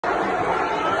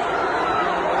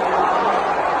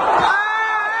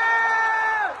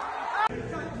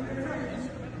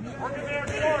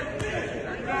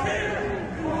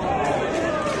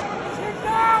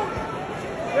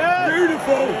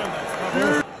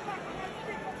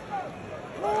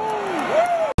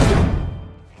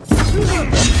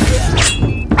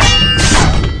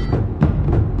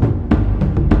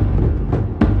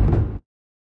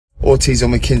Ortiz or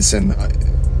McKinson.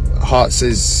 Heart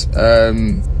says no,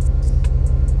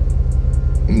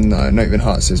 not even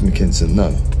heart says McKinson.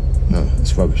 No,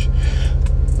 it's rubbish.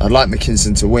 I'd like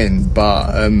McKinson to win,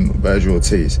 but Vergil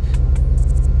Ortiz.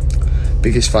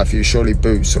 Biggest fight for you, surely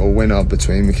boots or winner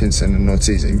between McKinson and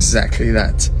Ortiz. Exactly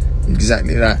that.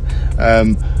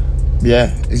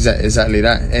 Yeah, exactly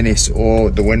that. Ennis or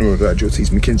the winner of Vergil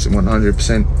Ortiz, McKinson,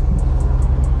 100%.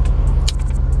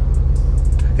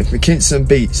 If McKinson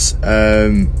beats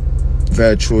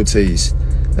Vergil Ortiz,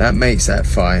 that makes that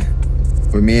fight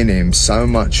with me and him so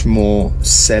much more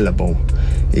sellable.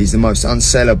 He's the most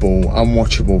unsellable,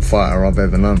 unwatchable fighter I've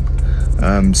ever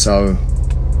known. So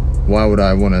why would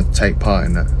I want to take part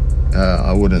in that?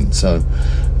 I wouldn't. So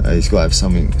he's got to have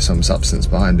some substance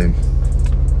behind him.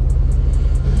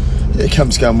 Yeah,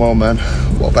 camp's going well, man.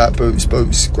 What about Boots?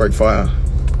 Boots, great fighter.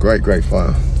 Great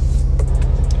fighter.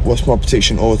 What's my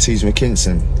prediction? Ortiz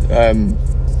McKinson.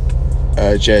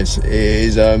 Jez, it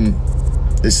is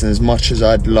listen, as much as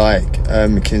I'd like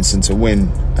McKinson to win,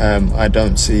 I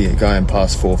don't see it going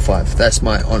past 4 or 5. That's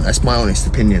my honest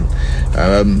opinion.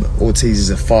 Ortiz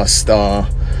is a fast star.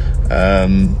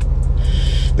 The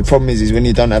problem is when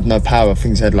you don't have no power. I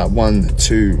think he's had like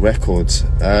 1-2 records,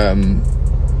 1-2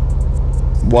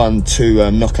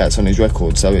 knockouts on his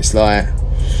record. So it's like,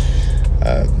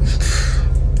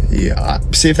 yeah.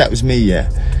 See, if that was me, yeah,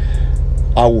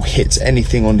 I will hit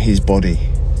anything on his body.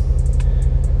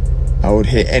 I would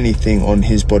hit anything on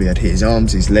his body. I'd hit his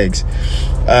arms, his legs.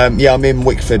 Yeah, I'm in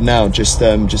Wickford now. Just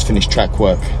finished track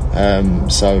work.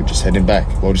 So just heading back.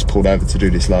 Well, just pulled over to do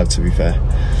this live, to be fair.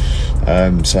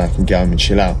 So I can go home and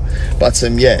chill out. But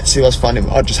yeah, see what's funny.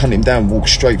 I'd just hunt him down, walk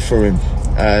straight through him.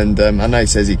 And I know he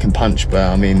says he can punch, but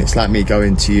I mean, it's like me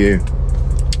going to you.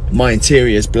 My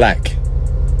interior is black.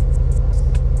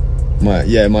 My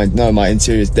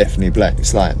interior is definitely black.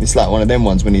 It's like one of them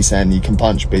ones when he's saying he can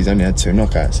punch, but he's only had 2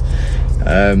 knockouts.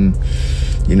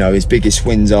 You know, his biggest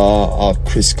wins are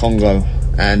Chris Congo,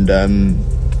 and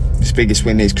his biggest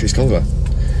win is Chris Congo,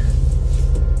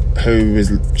 who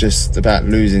was just about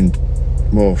losing.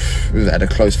 Well, had a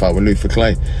close fight with Luther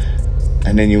Clay,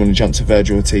 and then you want to jump to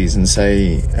Vergil Ortiz and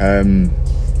say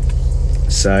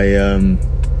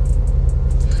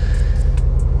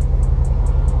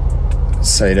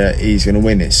that he's going to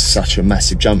win. It's such a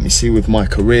massive jump. You see, with my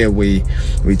career, we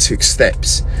took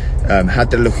steps.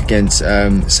 How'd they look against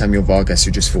Samuel Vargas,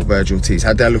 who just fought Vergil Ortiz?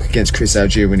 How'd they look against Chris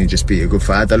Vergil when he just beat a good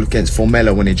fight? How'd they look against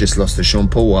Formella when he just lost to Sean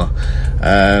Porter?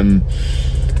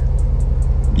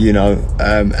 You know,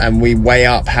 and we weigh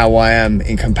up how I am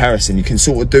in comparison. You can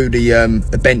sort of do the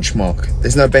benchmark.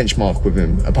 There's no benchmark with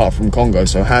him apart from Congo.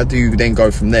 So how do you then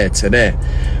go from there to there?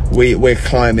 We're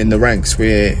climbing the ranks.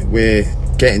 We're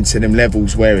getting to them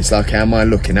levels where it's like, how am I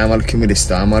looking? How am I looking with this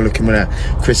style? Am I looking with that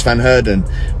Chris Van Herden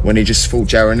when he just fought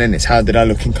Jaron Ennis? How did I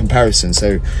look in comparison?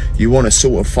 So you want to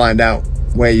sort of find out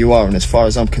where you are, and as far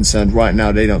as I'm concerned, right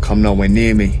now they don't come nowhere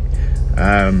near me.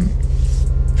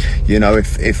 You know,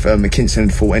 if McKinson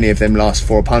had fought any of them last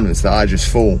 4 opponents that I just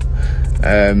fought,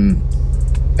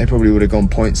 they probably would have gone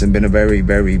points and been a very,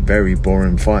 very, very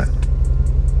boring fight.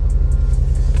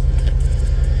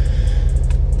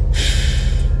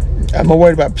 Am I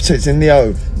worried about protecting the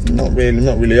O? Not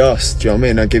really asked. Do you know what I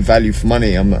mean? I give value for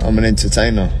money. I'm an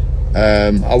entertainer.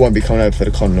 I won't be coming over for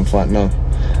the Conor fight, no.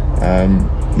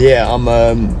 Yeah, I'm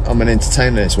an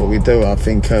entertainer. It's what we do. I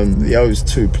think the O's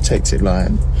too protected.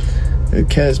 Like, who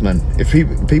cares, man? If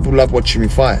people love watching me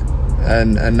fight,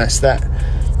 and that's that.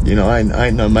 You know, I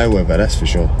ain't no Mayweather, that's for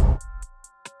sure.